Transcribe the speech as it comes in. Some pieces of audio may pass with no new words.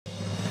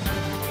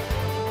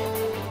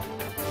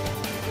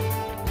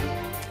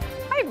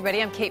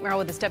everybody. I'm Kate Merrill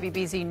with this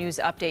WBZ News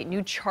Update.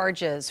 New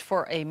charges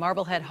for a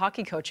Marblehead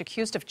hockey coach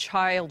accused of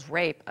child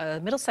rape. A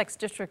Middlesex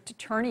District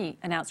Attorney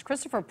announced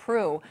Christopher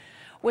Prue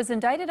was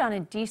indicted on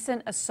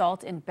indecent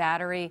assault and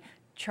battery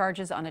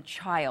charges on a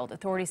child.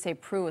 Authorities say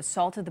Prue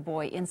assaulted the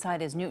boy inside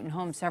his Newton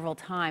home several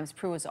times.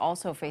 Prue is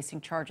also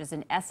facing charges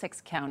in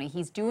Essex County.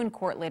 He's due in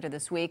court later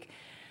this week.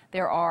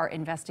 There are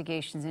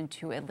investigations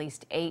into at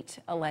least 8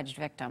 alleged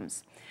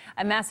victims.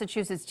 A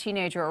Massachusetts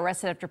teenager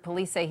arrested after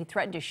police say he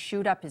threatened to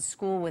shoot up his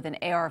school with an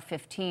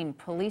AR-15.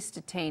 Police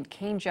detained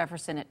Kane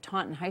Jefferson at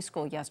Taunton High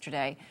School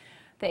yesterday.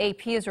 The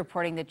AP is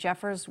reporting that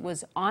Jeffers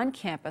was on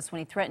campus when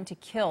he threatened to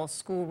kill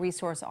school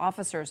resource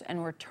officers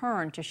and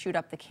returned to shoot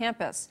up the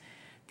campus.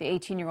 The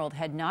 18-year-old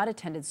had not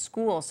attended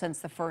school since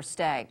the first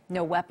day.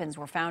 No weapons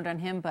were found on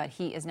him, but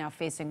he is now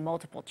facing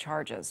multiple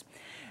charges.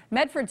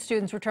 Medford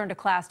students returned to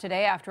class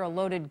today after a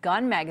loaded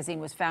gun magazine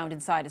was found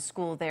inside a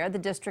school there. The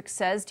district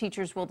says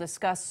teachers will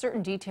discuss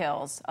certain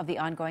details of the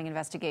ongoing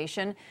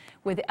investigation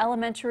with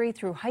elementary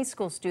through high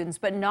school students,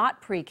 but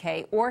not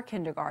pre-K or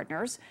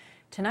kindergartners.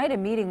 Tonight, a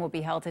meeting will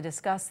be held to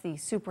discuss the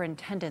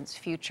superintendent's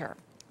future.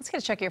 Let's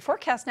get a check of your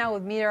forecast now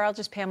with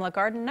meteorologist Pamela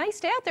Gardner. Nice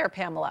day out there,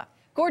 Pamela.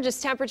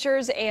 Gorgeous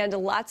temperatures and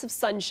lots of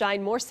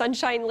sunshine. More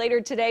sunshine later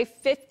today.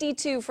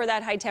 52 for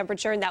that high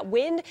temperature, and that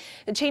wind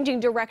changing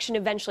direction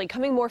eventually,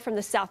 coming more from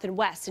the south and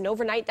west. And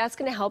overnight, that's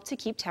going to help to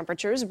keep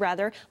temperatures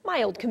rather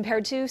mild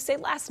compared to, say,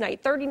 last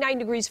night. 39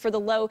 degrees for the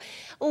low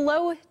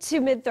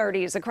to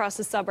mid-30s across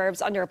the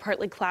suburbs under a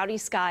partly cloudy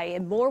sky.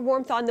 And more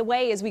warmth on the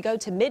way as we go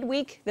to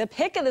midweek. The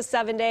pick of the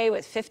 7-day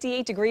with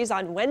 58 degrees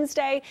on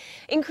Wednesday.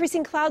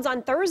 Increasing clouds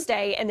on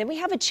Thursday, and then we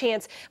have a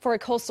chance for a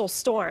coastal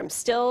storm.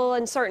 Still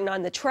uncertain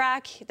on the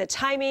track, the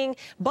timing,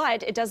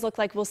 but it does look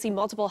like we'll see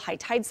multiple high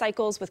tide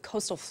cycles with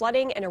coastal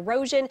flooding and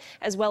erosion,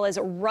 as well as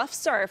rough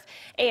surf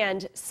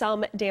and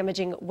some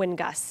damaging wind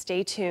gusts.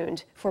 Stay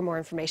tuned for more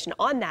information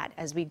on that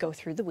as we go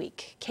through the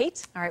week.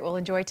 Kate? All right, we'll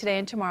enjoy today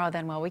and tomorrow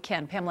then while we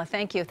can. Pamela,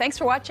 thank you. Thanks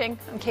for watching.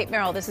 I'm Kate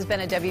Merrill. This has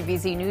been a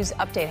WBZ News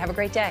Update. Have a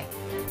great day.